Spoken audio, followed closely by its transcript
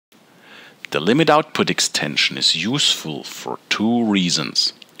The limit output extension is useful for two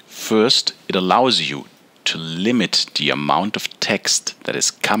reasons. First, it allows you to limit the amount of text that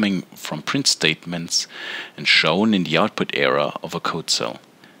is coming from print statements and shown in the output area of a code cell.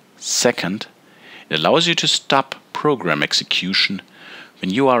 Second, it allows you to stop program execution when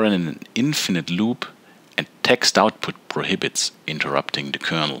you are in an infinite loop and text output prohibits interrupting the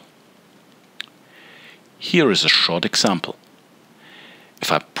kernel. Here is a short example.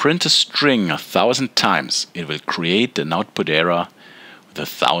 If I print a string 1,000 times, it will create an output area with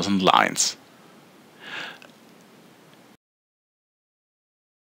 1,000 lines.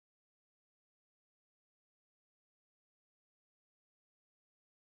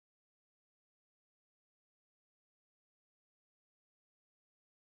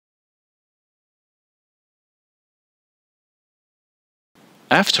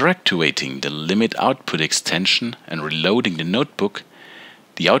 After activating the limit output extension and reloading the notebook,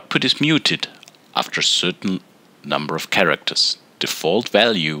 the output is muted after a certain number of characters. Default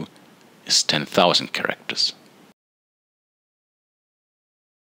value is 10,000 characters.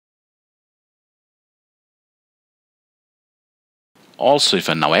 Also, if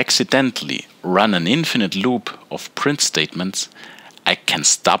I now accidentally run an infinite loop of print statements, I can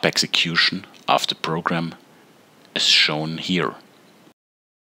stop execution of the program as shown here.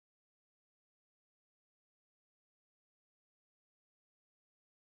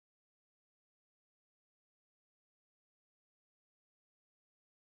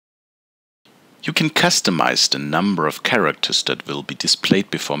 You can customize the number of characters that will be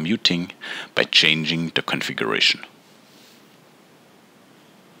displayed before muting by changing the configuration.